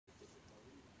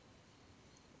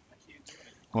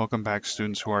Welcome back,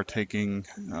 students who are taking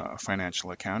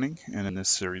financial accounting, and in this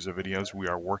series of videos we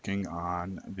are working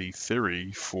on the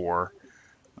theory for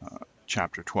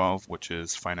chapter 12, which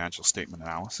is financial statement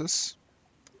analysis.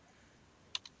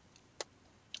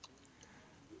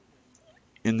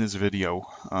 In this video,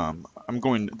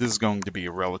 this is going to be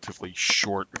a relatively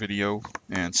short video,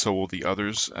 and so will the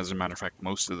others. As a matter of fact,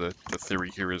 most of the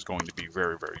theory here is going to be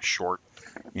very, very short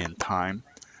in time.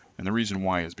 And the reason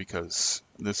why is because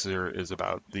this here is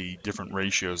about the different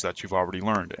ratios that you've already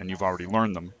learned, and you've already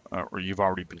learned them, or you've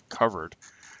already been covered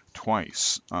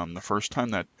twice. The first time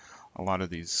that a lot of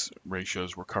these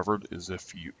ratios were covered is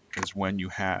when you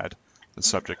had the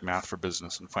subject math for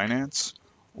business and finance,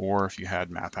 or if you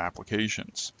had math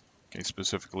applications. Okay,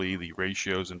 specifically the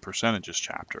ratios and percentages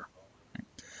chapter.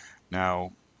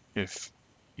 Now, if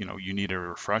you need a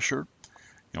refresher,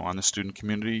 on the student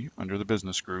community under the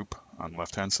business group on the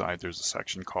left-hand side, there's a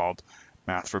section called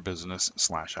Math for Business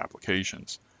 /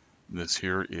 Applications. This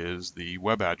here is the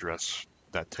web address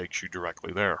that takes you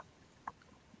directly there.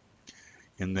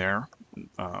 In there,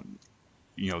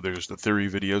 there's the theory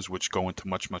videos which go into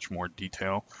much more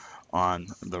detail on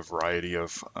the variety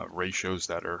of ratios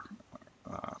that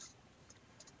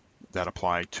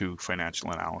apply to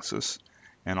financial analysis,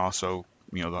 and also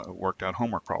the worked out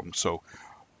homework problems. So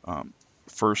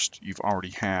first, you've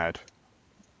already had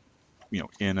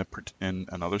in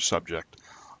another subject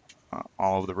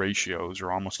all of the ratios, or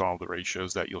almost all of the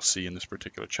ratios that you'll see in this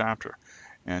particular chapter.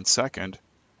 And second,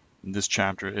 this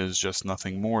chapter is just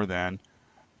nothing more than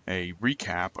a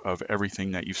recap of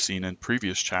everything that you've seen in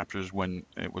previous chapters when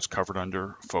it was covered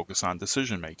under focus on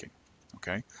decision making.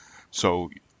 Okay, so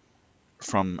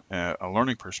from a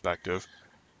learning perspective,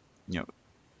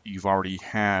 you've already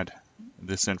had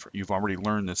you've already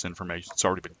learned this information. It's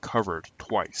already been covered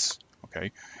twice.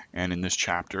 Okay, and in this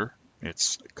chapter,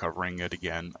 it's covering it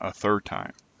again a third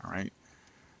time. All right.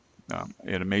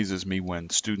 It amazes me when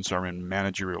students are in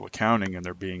managerial accounting and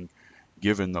they're being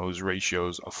given those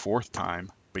ratios a fourth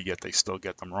time, but yet they still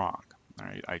get them wrong. All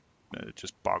right, it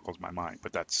just boggles my mind,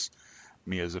 but that's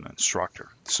me as an instructor.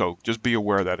 So just be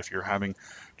aware that if you're having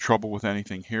trouble with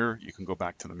anything here, you can go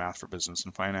back to the Math for Business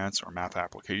and Finance or Math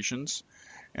Applications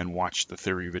and watch the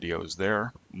theory videos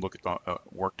there. Look at the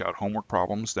worked out homework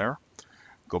problems there.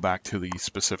 Go back to the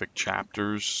specific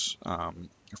chapters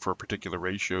for particular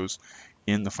ratios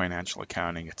in the financial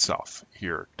accounting itself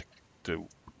here to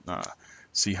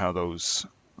see how those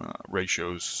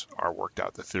ratios are worked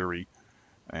out, the theory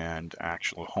and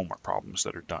actual homework problems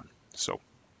that are done. So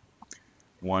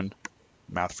 1,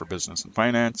 Math for Business and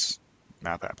Finance,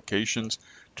 Math Applications.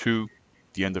 2,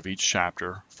 the end of each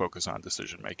chapter, focus on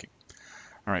decision making.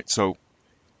 All right, so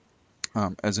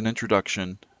as an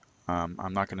introduction,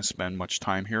 I'm not going to spend much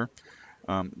time here.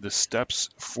 The steps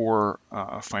for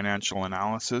financial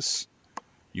analysis,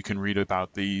 you can read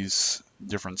about these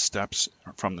different steps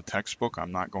from the textbook.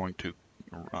 I'm not going to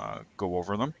go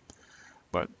over them,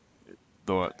 but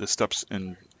the steps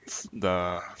in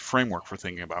the framework for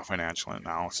thinking about financial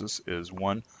analysis is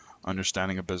 1,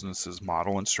 understanding a business's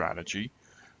model and strategy.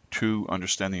 2,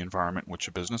 understand the environment in which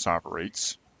a business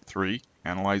operates. 3,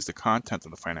 analyze the content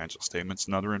of the financial statements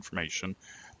and other information,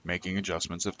 making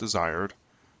adjustments if desired.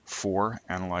 4,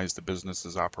 analyze the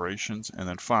business's operations. And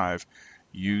then 5,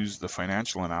 use the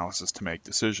financial analysis to make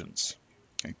decisions.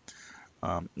 Okay.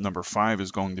 Number 5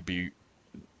 is going to be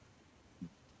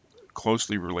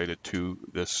closely related to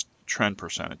this trend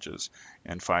percentages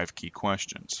and 5 key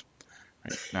questions.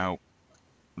 Right. Now,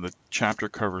 the chapter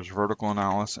covers vertical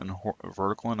analysis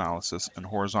and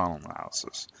horizontal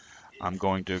analysis. I'm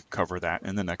going to cover that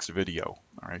in the next video,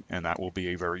 all right, and that will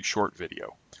be a very short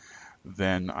video.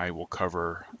 Then I will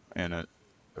cover in a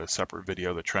separate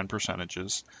video the trend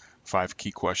percentages, 5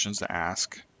 key questions to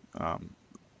ask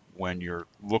when you're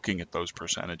looking at those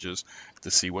percentages to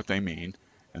see what they mean.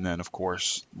 And then, of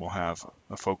course, we'll have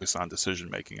a focus on decision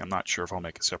making. I'm not sure if I'll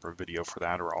make a separate video for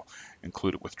that or I'll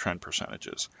include it with trend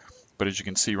percentages. But as you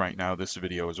can see right now, this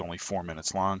video is only 4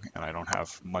 minutes long, and I don't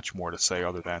have much more to say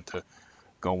other than to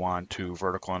go on to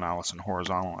vertical analysis and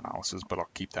horizontal analysis, but I'll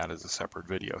keep that as a separate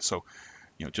video. So,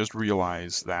 just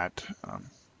realize that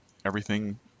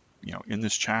everything, in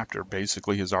this chapter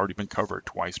basically has already been covered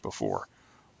twice before.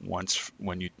 Once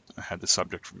when you had the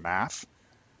subject for math,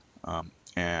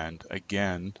 and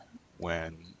again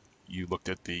when you looked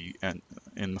at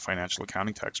in the financial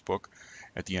accounting textbook,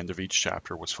 at the end of each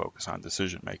chapter was focus on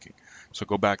decision making. So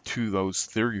go back to those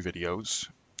theory videos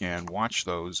and watch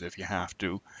those if you have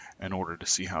to in order to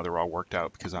see how they're all worked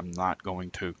out, because I'm not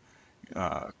going to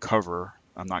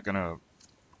I'm not going to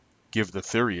give the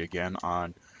theory again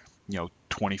on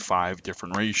 25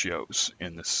 different ratios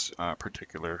in this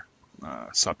particular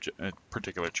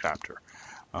particular chapter.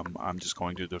 I'm just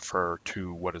going to defer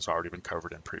to what has already been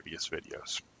covered in previous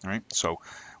videos. All right, so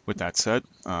with that said,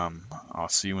 I'll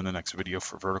see you in the next video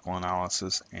for vertical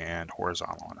analysis and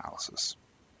horizontal analysis.